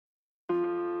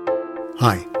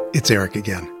Hi, it's Eric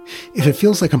again. If it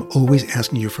feels like I'm always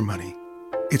asking you for money,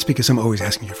 it's because I'm always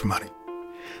asking you for money.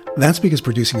 That's because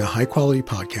producing a high-quality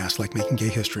podcast like Making Gay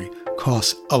History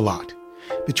costs a lot,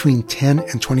 between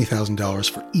 $10,000 and $20,000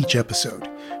 for each episode,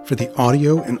 for the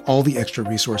audio and all the extra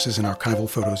resources and archival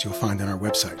photos you'll find on our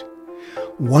website.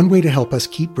 One way to help us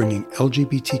keep bringing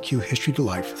LGBTQ history to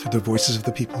life through the voices of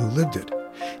the people who lived it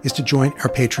is to join our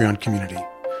Patreon community,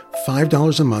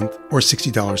 $5 a month or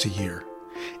 $60 a year.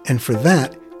 And for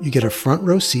that, you get a front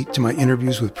row seat to my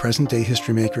interviews with present-day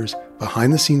history makers,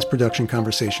 behind-the-scenes production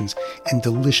conversations, and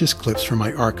delicious clips from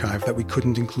my archive that we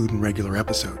couldn't include in regular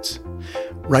episodes.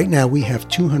 Right now, we have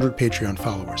 200 Patreon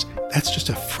followers. That's just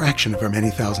a fraction of our many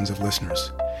thousands of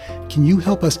listeners. Can you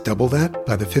help us double that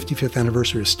by the 55th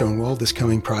anniversary of Stonewall this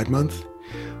coming Pride Month?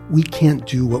 We can't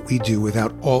do what we do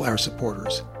without all our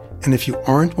supporters. And if you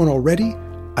aren't one already,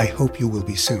 I hope you will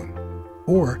be soon.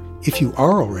 Or, if you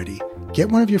are already, get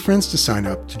one of your friends to sign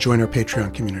up to join our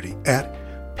Patreon community at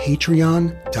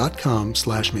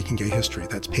patreon.com/makinggayhistory.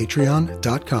 That's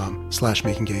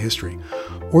patreon.com/makinggayhistory.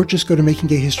 Or just go to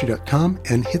makinggayhistory.com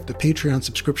and hit the Patreon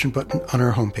subscription button on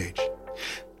our homepage.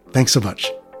 Thanks so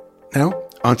much. Now,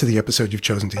 on to the episode you've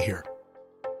chosen to hear.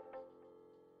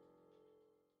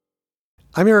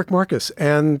 I'm Eric Marcus,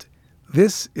 and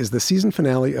this is the season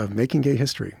finale of Making Gay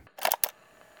History.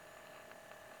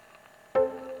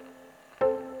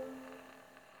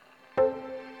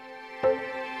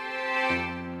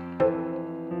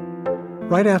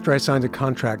 Right after I signed a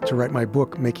contract to write my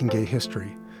book, Making Gay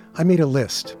History, I made a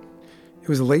list. It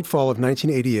was the late fall of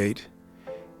 1988.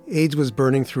 AIDS was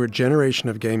burning through a generation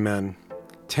of gay men.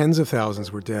 Tens of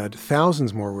thousands were dead.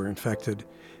 Thousands more were infected,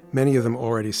 many of them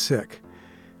already sick.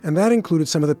 And that included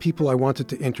some of the people I wanted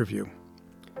to interview.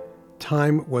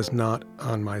 Time was not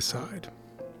on my side.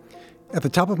 At the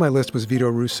top of my list was Vito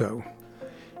Russo.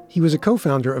 He was a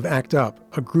co-founder of ACT UP,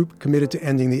 a group committed to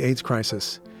ending the AIDS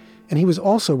crisis. And he was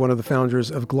also one of the founders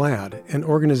of GLAAD, an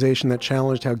organization that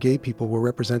challenged how gay people were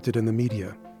represented in the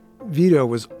media. Vito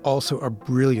was also a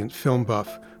brilliant film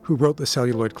buff who wrote The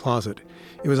Celluloid Closet.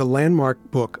 It was a landmark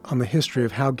book on the history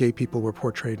of how gay people were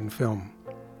portrayed in film.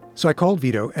 So I called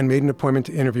Vito and made an appointment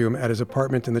to interview him at his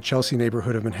apartment in the Chelsea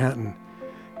neighborhood of Manhattan.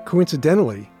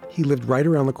 Coincidentally, he lived right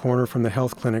around the corner from the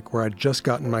health clinic where I'd just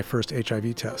gotten my first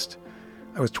HIV test.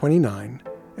 I was 29.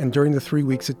 And during the 3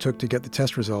 weeks it took to get the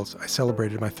test results, I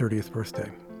celebrated my 30th birthday.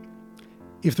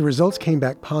 If the results came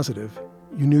back positive,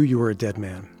 you knew you were a dead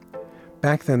man.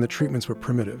 Back then, the treatments were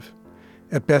primitive.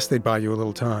 At best, they'd buy you a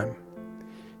little time.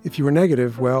 If you were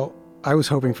negative, well, I was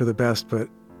hoping for the best, but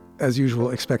as usual,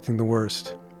 expecting the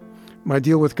worst. My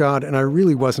deal with God, and I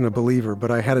really wasn't a believer,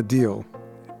 but I had a deal.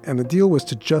 And the deal was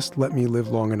to just let me live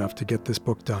long enough to get this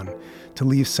book done, to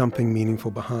leave something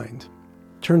meaningful behind.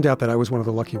 Turned out that I was one of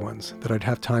the lucky ones, that I'd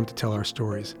have time to tell our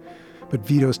stories. But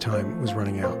Vito's time was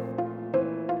running out.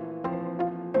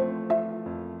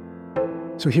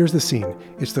 So here's the scene.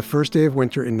 It's the first day of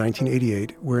winter in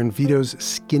 1988. We're in Vito's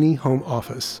skinny home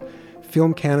office.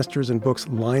 Film canisters and books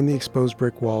line the exposed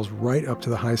brick walls right up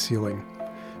to the high ceiling.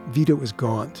 Vito is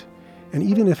gaunt. And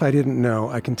even if I didn't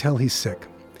know, I can tell he's sick,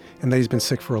 and that he's been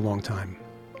sick for a long time.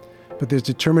 But there's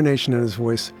determination in his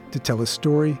voice to tell his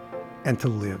story and to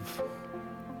live.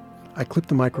 I clip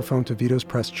the microphone to Vito's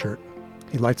pressed shirt.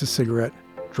 He lights a cigarette,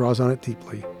 draws on it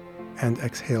deeply, and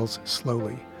exhales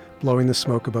slowly, blowing the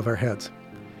smoke above our heads.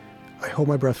 I hold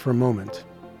my breath for a moment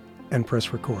and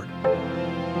press record.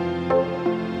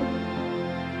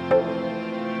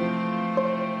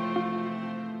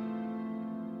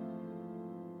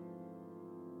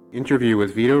 Interview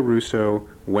with Vito Russo,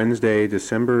 Wednesday,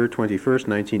 December 21st,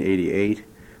 1988.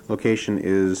 Location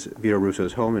is Vito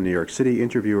Russo's home in New York City.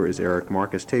 Interviewer is Eric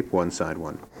Marcus. Tape 1, side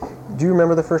 1. Do you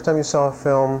remember the first time you saw a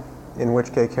film in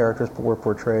which gay characters were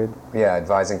portrayed? Yeah,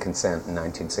 Advising Consent in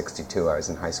 1962. I was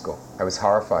in high school. I was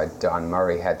horrified Don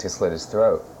Murray had to slit his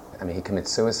throat. I mean, he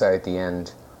commits suicide at the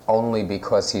end only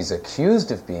because he's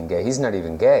accused of being gay. He's not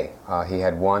even gay. He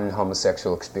had one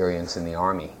homosexual experience in the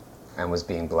Army and was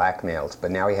being blackmailed,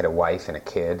 but now he had a wife and a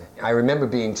kid. I remember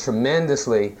being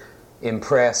tremendously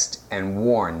impressed and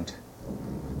warned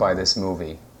by this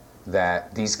movie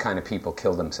that these kind of people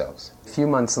kill themselves. A few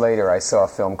months later, I saw a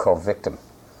film called Victim,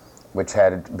 which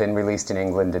had been released in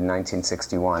England in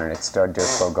 1961, and it starred Dirk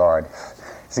Bogarde.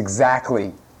 It's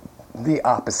exactly the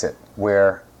opposite,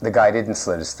 where the guy didn't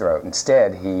slit his throat.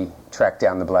 Instead, he tracked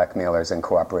down the blackmailers and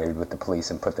cooperated with the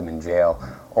police and put them in jail,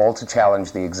 all to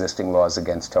challenge the existing laws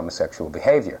against homosexual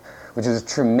behavior, which is a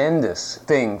tremendous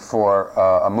thing for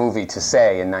a movie to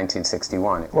say in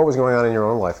 1961. What was going on in your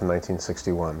own life in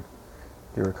 1961?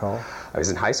 Do you recall? I was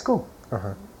in high school.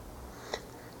 Uh-huh.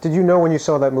 Did you know when you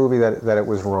saw that movie that it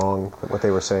was wrong, that what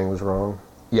they were saying was wrong?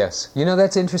 Yes. You know,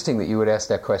 that's interesting that you would ask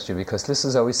that question, because this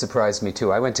has always surprised me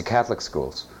too. I went to Catholic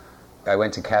schools. I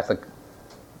went to Catholic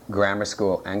grammar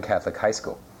school and Catholic high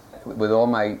school. With all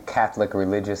my Catholic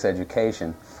religious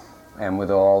education and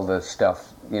with all the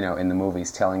stuff, you know, in the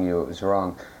movies telling you it was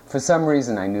wrong, for some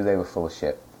reason I knew they were full of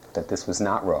shit, that this was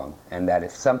not wrong, and that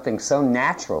if something so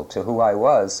natural to who I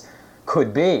was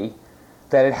could be,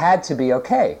 that it had to be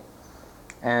okay.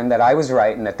 And that I was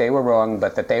right and that they were wrong,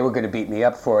 but that they were going to beat me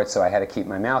up for it, so I had to keep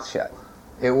my mouth shut.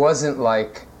 It wasn't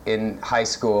like in high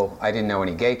school I didn't know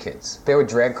any gay kids. There were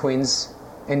drag queens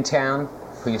in town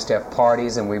who used to have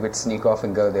parties, and we would sneak off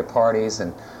and go to their parties,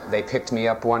 and they picked me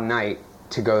up one night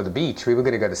to go to the beach. We were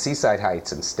going to go to Seaside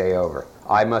Heights and stay over.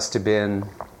 I must have been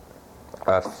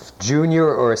a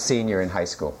junior or a senior in high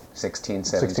school, 16,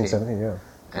 17. 16, 17, yeah.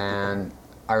 And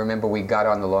I remember we got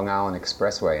on the Long Island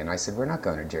Expressway, and I said, we're not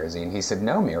going to Jersey. And he said,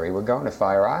 no, Mary, we're going to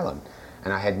Fire Island.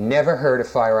 And I had never heard of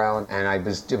Fire Island, and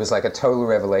it was like a total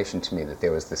revelation to me that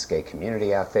there was this gay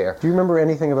community out there. Do you remember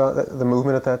anything about the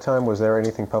movement at that time? Was there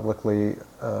anything publicly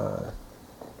that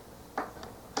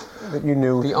you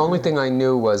knew? The only thing I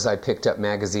knew was I picked up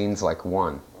magazines like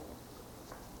One.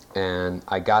 And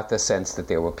I got the sense that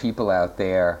there were people out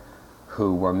there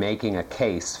who were making a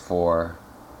case for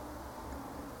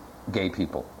gay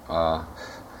people,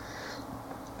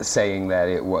 saying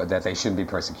that that they shouldn't be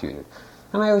persecuted.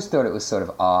 And I always thought it was sort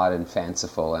of odd and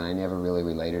fanciful, and I never really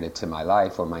related it to my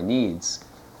life or my needs.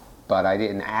 But I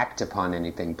didn't act upon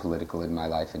anything political in my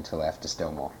life until after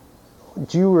Stonewall.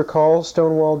 Do you recall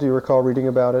Stonewall? Do you recall reading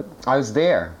about it? I was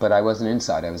there, but I wasn't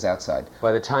inside. I was outside.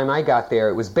 By the time I got there,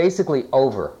 it was basically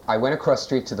over. I went across the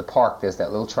street to the park. There's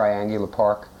that little triangular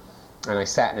park, and I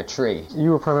sat in a tree.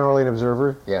 You were primarily an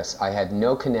observer? Yes. I had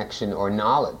no connection or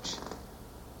knowledge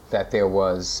that there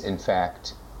was, in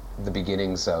fact, the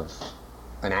beginnings of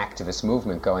an activist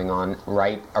movement going on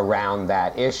right around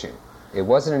that issue. It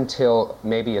wasn't until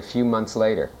maybe a few months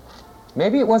later.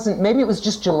 Maybe it was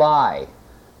just July.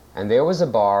 And there was a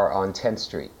bar on 10th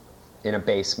Street in a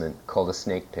basement called the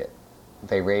Snake Pit.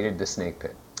 They raided the Snake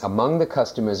Pit. Among the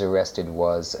customers arrested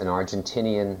was an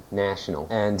Argentinian national.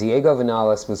 And Diego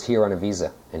Vinales was here on a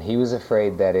visa. And he was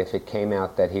afraid that if it came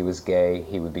out that he was gay,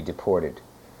 he would be deported.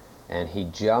 And he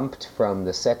jumped from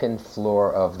the second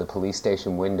floor of the police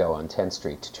station window on 10th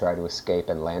Street to try to escape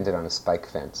and landed on a spike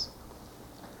fence.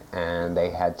 And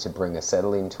they had to bring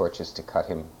acetylene torches to cut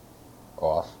him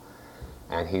off.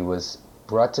 And he was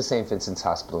brought to St. Vincent's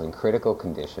Hospital in critical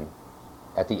condition,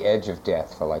 at the edge of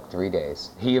death for like 3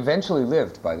 days. He eventually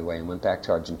lived, by the way, and went back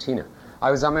to Argentina.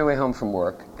 I was on my way home from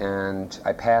work, and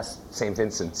I passed St.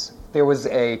 Vincent's. There was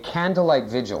a candlelight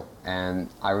vigil, and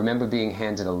I remember being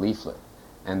handed a leaflet.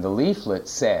 And the leaflet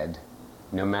said,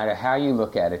 no matter how you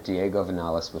look at it, Diego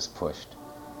Vinales was pushed.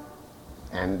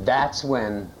 And that's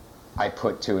when I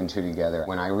put two and two together,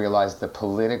 when I realized the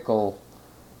political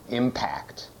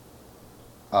impact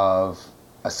of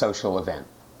a social event.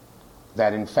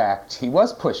 That in fact, he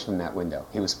was pushed from that window.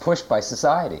 He was pushed by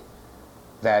society.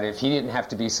 That if he didn't have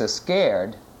to be so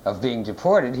scared of being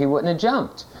deported, he wouldn't have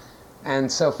jumped.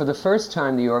 And so for the first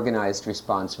time, the organized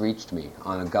response reached me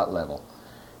on a gut level.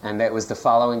 And that was the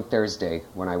following Thursday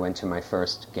when I went to my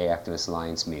first Gay Activist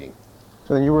Alliance meeting.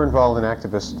 So then you were involved in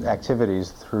activist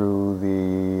activities through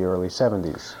the early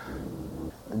 70s.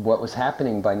 What was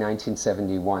happening by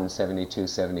 1971, 72,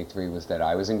 73 was that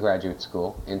I was in graduate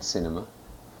school in cinema,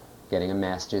 getting a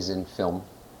master's in film.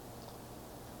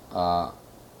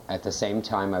 At the same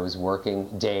time, I was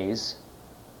working days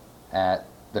at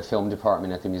the film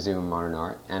department at the Museum of Modern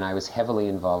Art, and I was heavily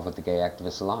involved with the Gay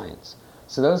Activist Alliance.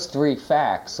 So those three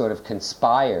facts sort of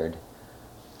conspired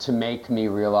to make me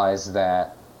realize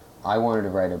that I wanted to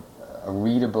write a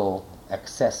readable,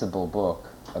 accessible book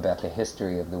about the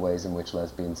history of the ways in which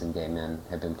lesbians and gay men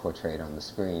have been portrayed on the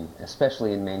screen,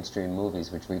 especially in mainstream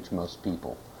movies which reach most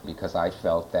people, because I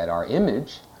felt that our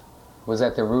image was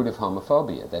at the root of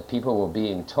homophobia, that people were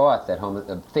being taught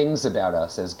that things about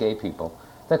us as gay people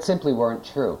that simply weren't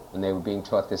true, and they were being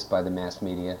taught this by the mass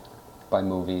media, by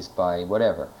movies, by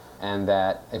whatever, and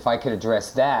that if I could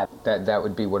address that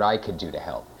would be what I could do to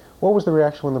help. What was the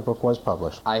reaction when the book was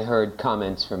published? I heard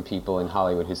comments from people in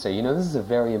Hollywood who say, you know, this is a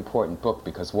very important book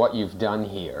because what you've done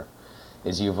here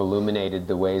is you've illuminated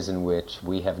the ways in which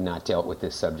we have not dealt with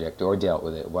this subject or dealt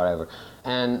with it, whatever.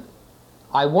 And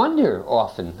I wonder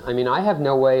often, I mean, I have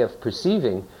no way of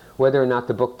perceiving whether or not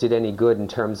the book did any good in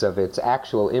terms of its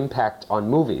actual impact on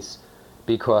movies,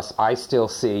 because I still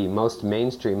see most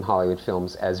mainstream Hollywood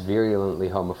films as virulently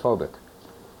homophobic.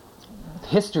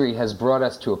 History has brought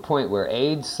us to a point where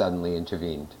AIDS suddenly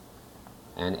intervened,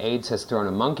 And AIDS has thrown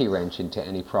a monkey wrench into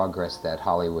any progress that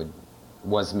Hollywood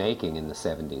was making in the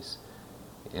 70s.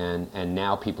 And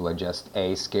now people are just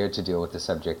A, scared to deal with the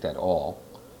subject at all,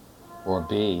 or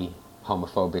B,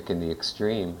 homophobic in the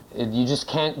extreme. You just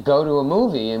can't go to a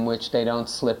movie in which they don't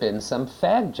slip in some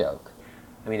fag joke.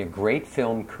 I mean, a great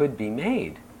film could be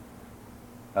made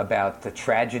about the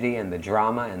tragedy and the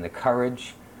drama and the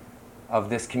courage of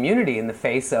this community in the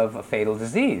face of a fatal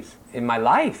disease. In my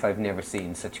life, I've never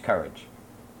seen such courage.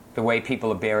 The way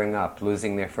people are bearing up,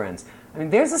 losing their friends. I mean,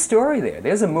 there's a story there.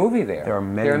 There's a movie there. There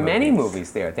are many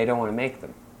movies there. They don't want to make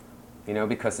them,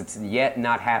 because it's yet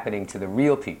not happening to the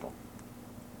real people,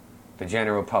 the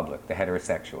general public, the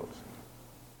heterosexuals.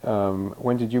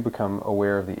 When did you become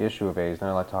aware of the issue of AIDS?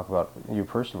 Now I'd like to talk about you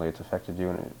personally. It's affected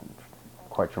you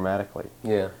quite dramatically.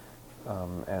 Yeah.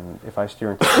 And if I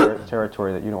steer into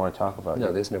territory that you don't want to talk about...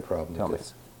 No, there's no problem Tell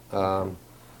with this.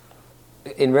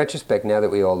 In retrospect, now that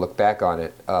we all look back on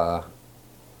it,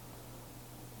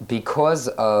 because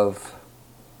of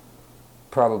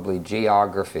probably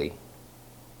geography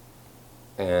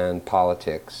and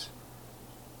politics,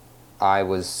 I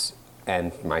was,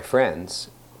 and my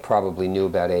friends, probably knew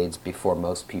about AIDS before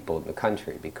most people in the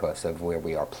country because of where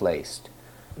we are placed.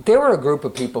 There were a group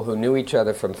of people who knew each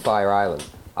other from Fire Island.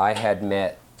 I had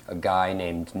met a guy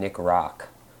named Nick Rock.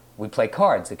 We play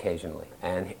cards occasionally,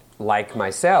 and like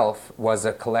myself, was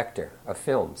a collector of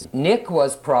films. Nick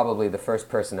was probably the first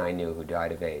person I knew who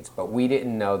died of AIDS, but we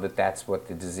didn't know that that's what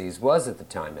the disease was at the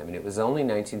time. I mean, it was only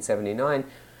 1979.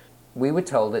 We were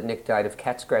told that Nick died of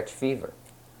cat scratch fever,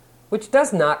 which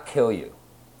does not kill you.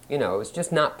 It was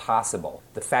just not possible.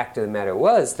 The fact of the matter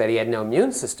was that he had no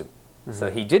immune system, so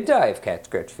he did die of cat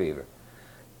scratch fever.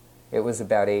 It was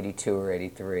about 82 or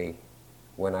 83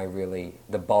 when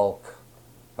the bulk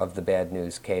of the bad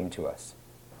news came to us.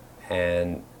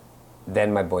 And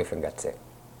then my boyfriend got sick.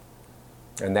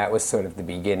 And that was sort of the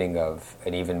beginning of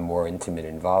an even more intimate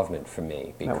involvement for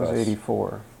me. Because that was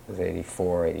 84. It was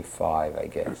 84, 85, I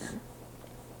guess.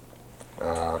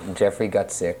 Jeffrey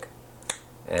got sick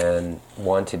and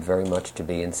wanted very much to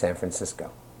be in San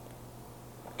Francisco.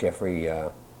 Jeffrey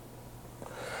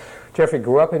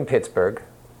grew up in Pittsburgh,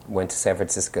 went to San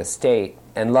Francisco State,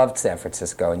 and loved San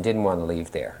Francisco and didn't want to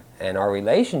leave there. And our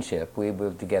relationship, we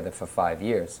moved together for 5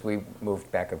 years. We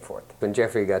moved back and forth. When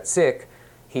Jeffrey got sick,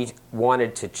 he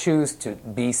wanted to choose to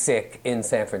be sick in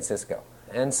San Francisco.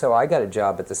 And so I got a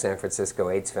job at the San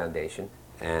Francisco AIDS Foundation,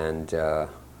 and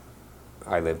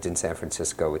I lived in San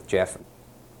Francisco with Jeff.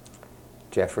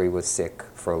 Jeffrey was sick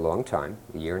for a long time,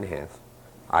 a year and a half.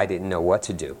 I didn't know what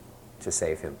to do to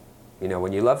save him.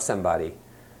 When you love somebody,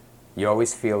 you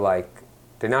always feel like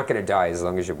they're not going to die as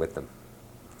long as you're with them.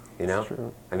 That's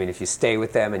true. I mean, if you stay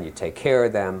with them and you take care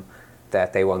of them,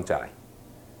 that they won't die.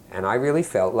 And I really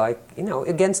felt like,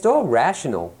 against all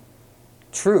rational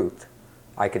truth,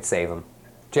 I could save him.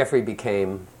 Jeffrey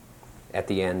became, at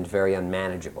the end, very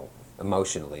unmanageable,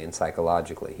 emotionally and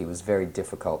psychologically. He was very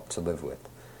difficult to live with.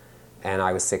 And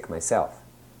I was sick myself.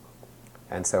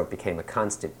 And so it became a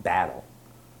constant battle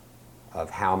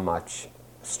of how much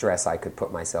stress I could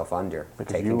put myself under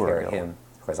taking care of him,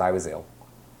 because I was ill.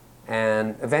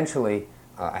 And eventually,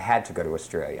 I had to go to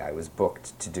Australia. I was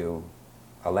booked to do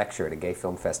a lecture at a gay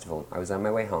film festival. I was on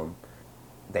my way home.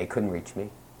 They couldn't reach me.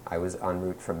 I was en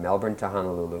route from Melbourne to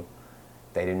Honolulu.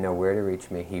 They didn't know where to reach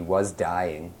me. He was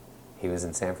dying. He was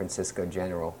in San Francisco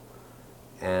General.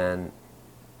 And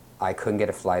I couldn't get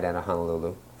a flight out of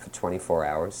Honolulu for 24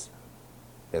 hours.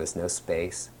 There was no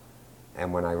space.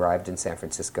 And when I arrived in San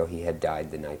Francisco, he had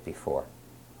died the night before.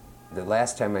 The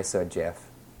last time I saw Jeff,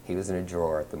 he was in a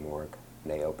drawer at the morgue.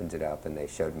 And they opened it up and they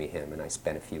showed me him, and I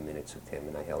spent a few minutes with him,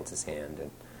 and I held his hand and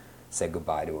said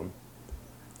goodbye to him.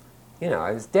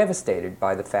 I was devastated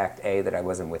by the fact, A, that I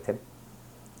wasn't with him,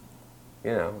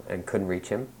 and couldn't reach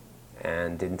him,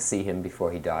 and didn't see him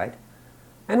before he died.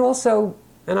 And also,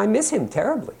 and I miss him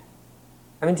terribly.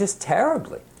 I mean, just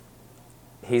terribly.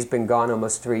 He's been gone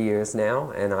almost 3 years now,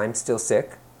 and I'm still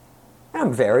sick. And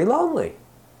I'm very lonely.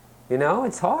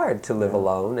 It's hard to live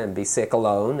alone and be sick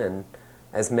alone, and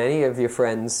as many of your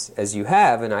friends as you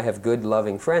have, and I have good,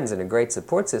 loving friends and a great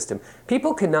support system,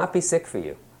 people cannot be sick for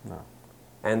you. No.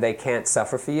 And they can't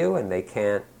suffer for you, and they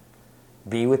can't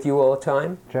be with you all the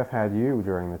time. Jeff had you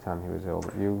during the time he was ill,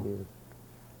 but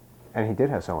and he did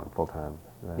have someone full-time.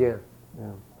 Yeah.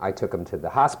 I took him to the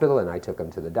hospital, and I took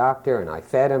him to the doctor, and I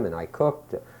fed him, and I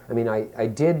cooked. I mean, I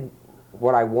did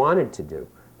what I wanted to do.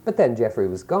 But then Jeffrey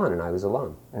was gone, and I was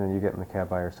alone. And then you get in the cab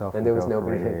by yourself. And there was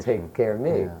nobody to take care of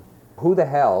me. Yeah. Who the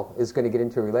hell is going to get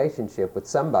into a relationship with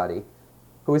somebody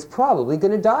who is probably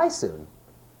going to die soon?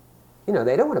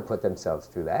 They don't want to put themselves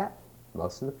through that.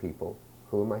 Most of the people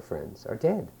who are my friends, are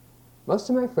dead. Most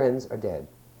of my friends are dead.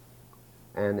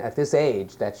 And at this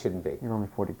age, that shouldn't be. You're only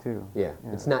 42. Yeah.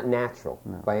 It's not natural.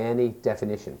 No. By any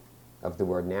definition of the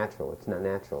word natural, it's not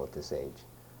natural at this age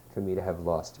for me to have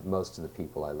lost most of the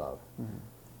people I love.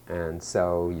 Mm-hmm. And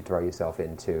so you throw yourself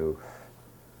into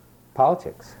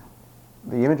politics.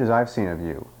 The images I've seen of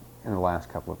you in the last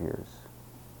couple of years,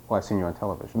 well, I've seen you on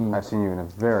television. I've seen you in a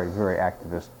very, very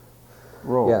activist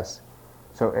role. Yes.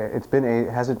 So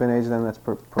has it been age then that's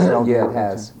propelled you? Yeah, it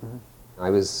has. I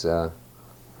was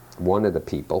one of the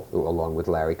people, along with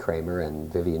Larry Kramer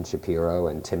and Vivian Shapiro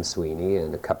and Tim Sweeney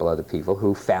and a couple other people,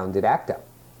 who founded ACT UP,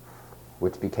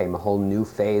 which became a whole new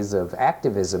phase of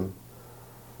activism,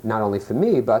 not only for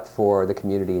me, but for the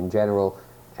community in general.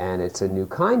 And it's a new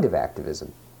kind of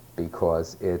activism,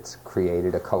 because it's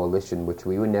created a coalition which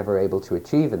we were never able to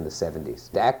achieve in the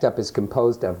 70s. ACT UP is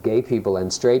composed of gay people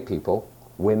and straight people,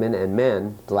 women and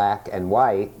men, black and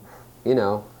white, you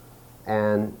know,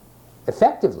 and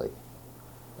effectively,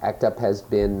 ACT UP has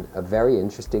been a very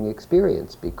interesting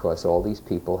experience, because all these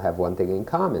people have one thing in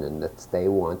common, and that's they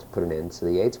want to put an end to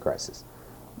the AIDS crisis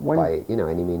by, you know,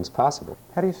 any means possible.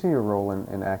 How do you see your role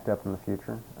in ACT UP in the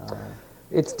future?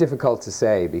 It's difficult to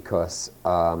say, because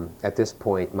at this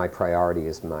point my priority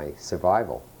is my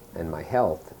survival and my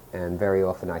health, and very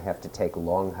often I have to take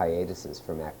long hiatuses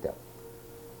from ACT UP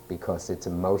because it's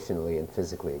emotionally and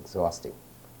physically exhausting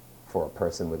for a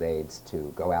person with AIDS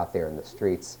to go out there in the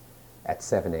streets at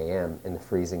 7 a.m. in the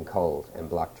freezing cold and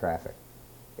block traffic.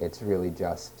 It's really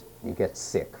just, you get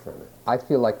sick from it. I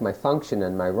feel like my function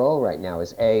and my role right now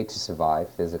is A, to survive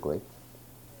physically,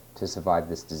 to survive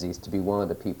this disease, to be one of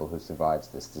the people who survives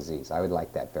this disease. I would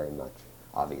like that very much,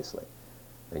 obviously.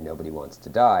 I mean, nobody wants to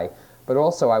die, but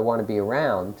also I want to be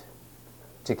around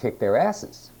to kick their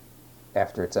asses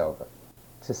after it's over,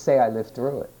 to say I lived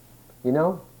through it, you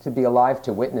know, to be alive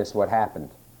to witness what happened,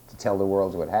 to tell the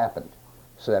world what happened,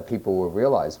 so that people will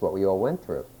realize what we all went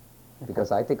through,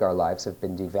 because I think our lives have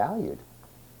been devalued.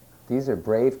 These are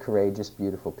brave, courageous,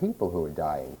 beautiful people who are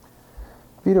dying.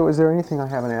 Vito, is there anything I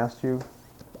haven't asked you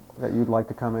that you'd like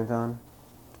to comment on?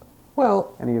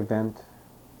 Well, any event,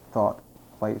 thought,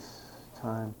 place,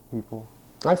 time, people?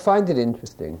 I find it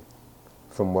interesting,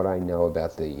 from what I know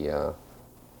about the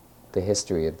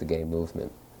history of the gay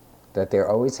movement, that there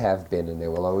always have been and there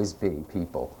will always be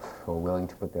people who are willing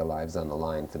to put their lives on the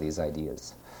line for these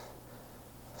ideas.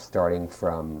 Starting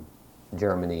from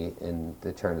Germany in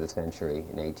the turn of the century,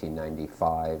 in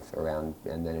 1895, around,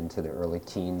 and then into the early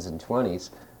teens and 20s,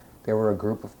 there were a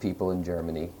group of people in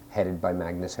Germany, headed by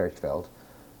Magnus Hirschfeld,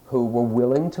 who were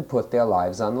willing to put their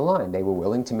lives on the line. They were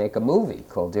willing to make a movie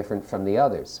called Different from the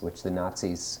Others, which the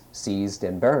Nazis seized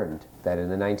and burned. That in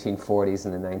the 1940s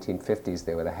and the 1950s,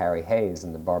 there were the Harry Hayes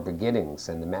and the Barbara Giddings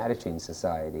and the Mattachine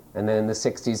Society. And then in the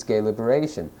 60s, gay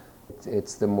liberation.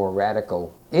 It's the more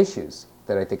radical issues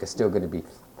that I think are still going to be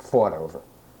fought over.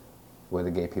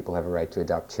 Whether gay people have a right to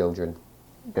adopt children,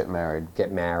 get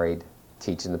married,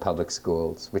 teach in the public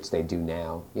schools, which they do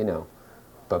now, you know,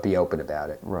 but be open about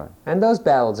it. Right. And those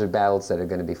battles are battles that are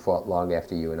going to be fought long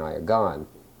after you and I are gone.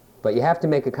 But you have to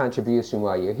make a contribution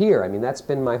while you're here. I mean, that's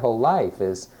been my whole life,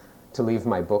 is to leave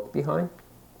my book behind.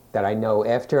 That I know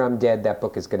after I'm dead, that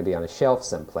book is going to be on a shelf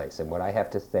someplace, and what I have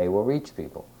to say will reach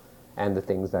people. And the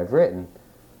things I've written,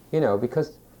 you know,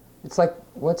 because it's like,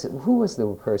 who was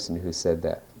the person who said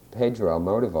that? Pedro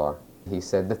Almodovar. He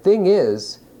said, the thing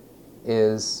is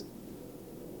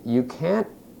you can't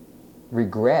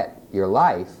regret your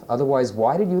life, otherwise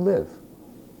why did you live?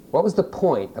 What was the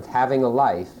point of having a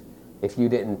life if you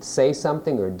didn't say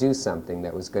something or do something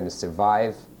that was going to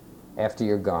survive after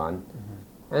you're gone?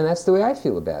 Mm-hmm. And that's the way I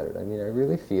feel about it. I mean, I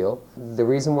really feel the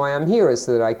reason why I'm here is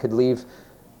so that I could leave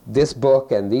this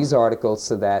book and these articles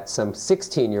so that some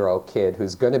 16-year-old kid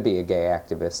who's going to be a gay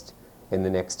activist in the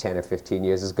next 10 or 15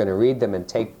 years is going to read them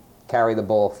and carry the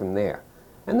ball from there.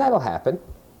 And that'll happen.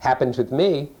 Happened with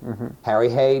me. Mm-hmm. Harry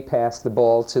Hay passed the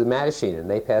ball to the Mattachine, and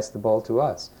they passed the ball to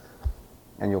us.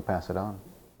 And you'll pass it on.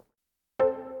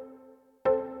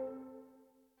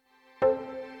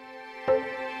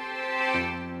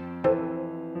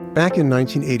 Back in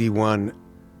 1981,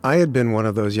 I had been one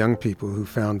of those young people who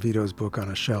found Vito's book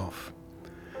on a shelf.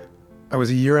 I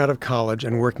was a year out of college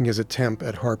and working as a temp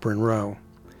at Harper & Row.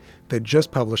 They'd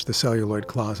just published The Celluloid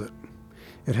Closet.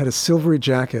 It had a silvery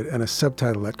jacket and a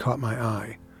subtitle that caught my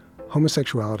eye: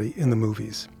 Homosexuality in the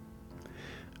Movies.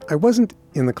 I wasn't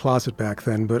in the closet back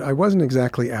then, but I wasn't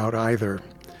exactly out either.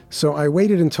 So I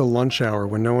waited until lunch hour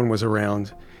when no one was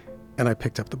around, and I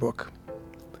picked up the book.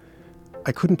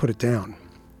 I couldn't put it down.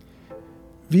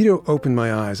 Vito opened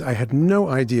my eyes. I had no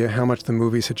idea how much the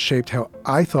movies had shaped how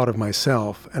I thought of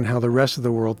myself and how the rest of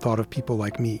the world thought of people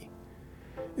like me.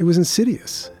 It was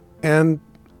insidious and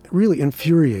really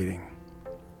infuriating.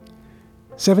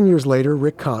 7 years later,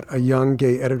 Rick Cott, a young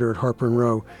gay editor at Harper &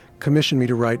 Row, commissioned me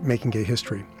to write Making Gay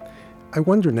History. I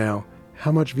wonder now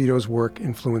how much Vito's work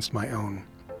influenced my own.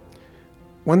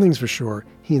 One thing's for sure,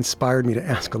 he inspired me to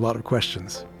ask a lot of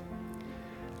questions.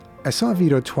 I saw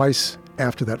Vito twice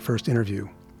after that first interview.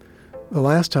 The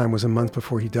last time was a month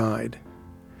before he died.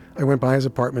 I went by his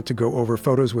apartment to go over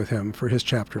photos with him for his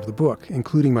chapter of the book,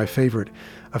 including my favorite,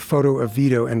 a photo of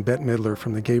Vito and Bette Midler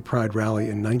from the Gay Pride rally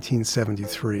in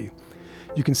 1973.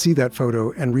 You can see that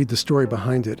photo and read the story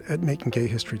behind it at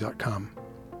makinggayhistory.com.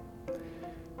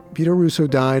 Vito Russo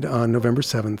died on November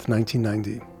 7th,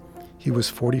 1990. He was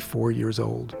 44 years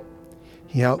old.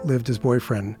 He outlived his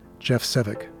boyfriend, Jeff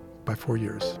Sevick, by 4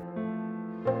 years.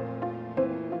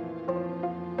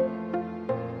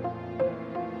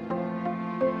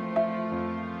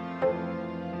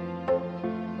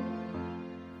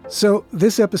 So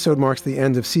this episode marks the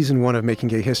end of Season 1 of Making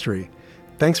Gay History.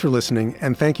 Thanks for listening,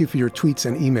 and thank you for your tweets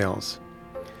and emails.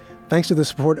 Thanks to the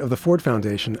support of the Ford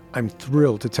Foundation, I'm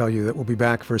thrilled to tell you that we'll be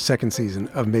back for a second season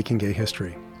of Making Gay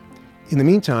History. In the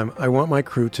meantime, I want my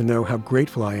crew to know how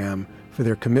grateful I am for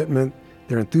their commitment,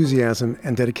 their enthusiasm,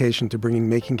 and dedication to bringing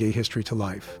Making Gay History to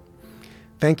life.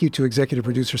 Thank you to executive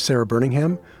producer Sarah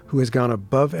Birmingham, who has gone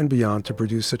above and beyond to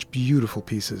produce such beautiful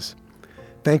pieces.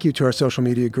 Thank you to our social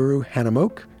media guru, Hannah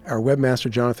Moak, our webmaster,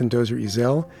 Jonathan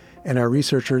Dozier-Ezel, and our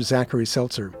researcher, Zachary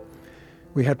Seltzer.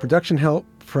 We had production help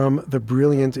from the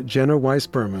brilliant Jenna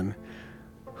Weiss-Berman,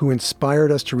 who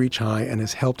inspired us to reach high and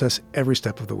has helped us every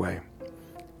step of the way.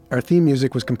 Our theme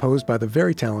music was composed by the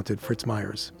very talented Fritz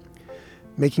Myers.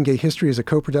 Making Gay History is a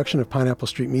co-production of Pineapple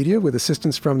Street Media with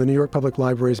assistance from the New York Public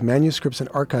Library's Manuscripts and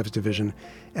Archives Division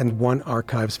and One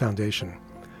Archives Foundation.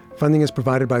 Funding is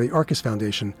provided by the Arcus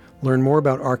Foundation. Learn more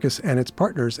about Arcus and its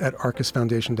partners at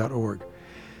arcusfoundation.org.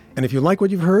 And if you like what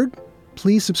you've heard,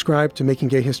 please subscribe to Making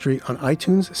Gay History on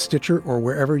iTunes, Stitcher, or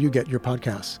wherever you get your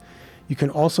podcasts. You can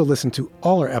also listen to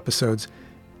all our episodes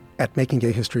at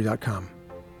makinggayhistory.com.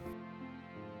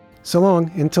 So long,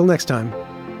 until next time.